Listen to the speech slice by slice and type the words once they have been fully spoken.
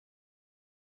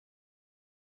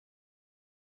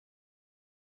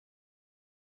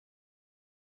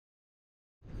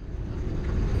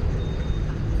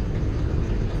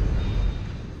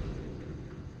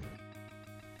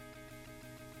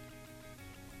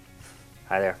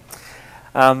Hi there.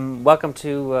 Welcome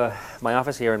to my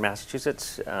office here in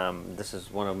Massachusetts. This is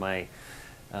one of my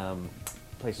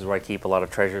places where I keep a lot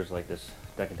of treasures, like this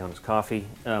Dunkin' Donuts coffee.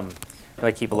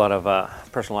 I keep a lot of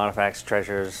personal artifacts,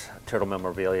 treasures, turtle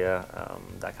memorabilia,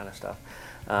 that kind of stuff.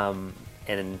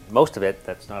 And most of it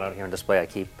that's not out here on display I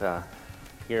keep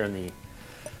here in the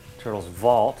Turtles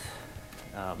vault.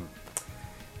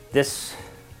 This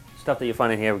stuff that you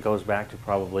find in here goes back to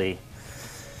probably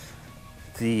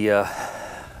the,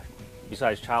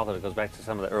 besides childhood, it goes back to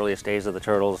some of the earliest days of the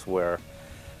Turtles, where,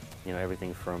 you know,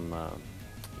 everything from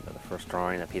the first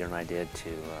drawing that Peter and I did to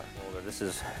older. This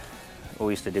is what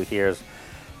we used to do here is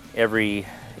every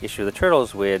issue of the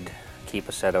Turtles we'd keep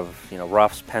a set of, you know,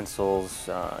 roughs, pencils,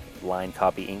 line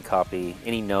copy, ink copy,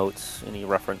 any notes, any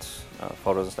reference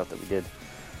photos and stuff that we did.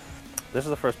 This is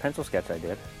the first pencil sketch I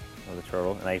did of the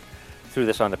turtle, and I threw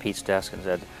this onto Pete's desk and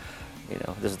said, you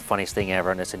know, this is the funniest thing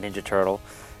ever, and it's a Ninja Turtle.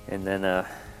 And then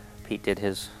Pete did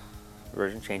his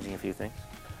version, changing a few things.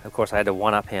 Of course, I had to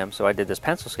one-up him, so I did this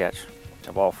pencil sketch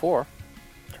of all four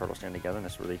turtles standing together in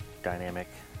this really dynamic,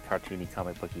 cartoony,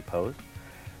 comic booky pose.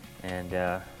 And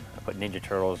I put Ninja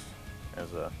Turtles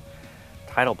as a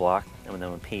title block, and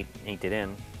then when Pete inked it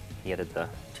in, he added the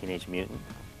Teenage Mutant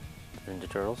Ninja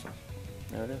Turtles. And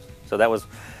there it is. So that was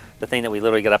the thing that we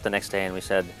literally got up the next day and we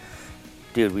said,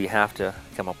 dude, we have to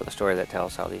come up with a story that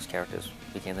tells how these characters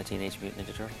became the Teenage Mutant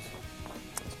Ninja Turtles.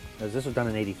 As this was done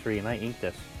in '83, and I inked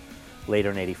this later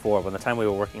in '84. By the time we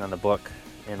were working on the book,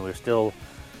 and we were still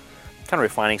kind of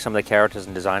refining some of the characters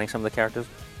and designing some of the characters.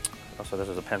 Also, this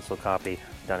was a pencil copy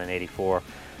done in '84.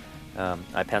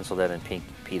 I penciled it and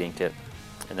Pete inked it,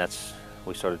 and that's,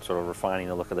 we started sort of refining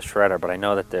the look of the shredder. But I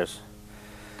know that there's,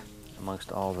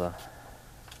 amongst all the,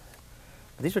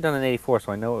 these were done in '84,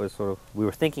 so I know it was sort of, we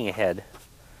were thinking ahead.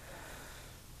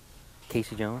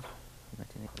 Casey Jones,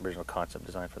 original concept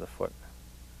design for the foot.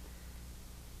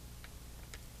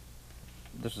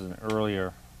 This is an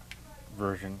earlier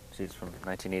version. See, it's from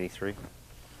 1983.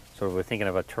 So we're thinking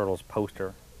of a Turtles poster.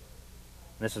 And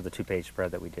this is the two-page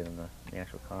spread that we did in the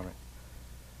actual comic.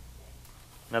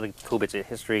 Another cool bits of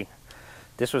history.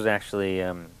 This was actually,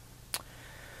 when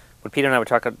Peter and I were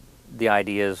talking the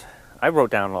ideas, I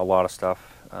wrote down a lot of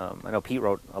stuff. I know Pete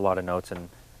wrote a lot of notes,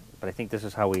 but I think this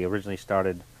is how we originally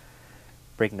started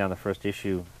breaking down the first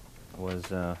issue.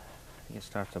 Was I think it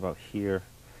starts about here.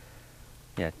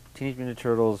 Yeah, Teenage Mutant Ninja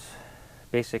Turtles,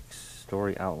 basic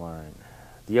story outline.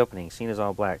 The opening, scene is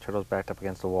all black, turtles backed up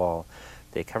against the wall.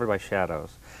 They're covered by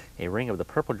shadows. A ring of the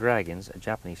Purple Dragons, a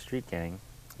Japanese street gang.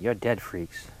 You're dead,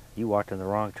 freaks. You walked on the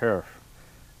wrong turf.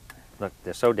 Look,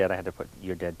 they're so dead I had to put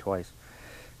 "you're dead" twice.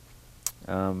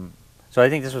 So I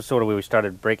think this was sort of where we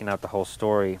started breaking out the whole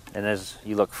story. And as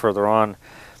you look further on,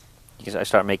 I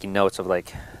start making notes of,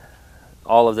 like,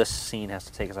 all of this scene has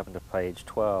to take us up into page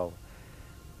 12.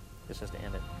 This is to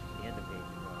end it.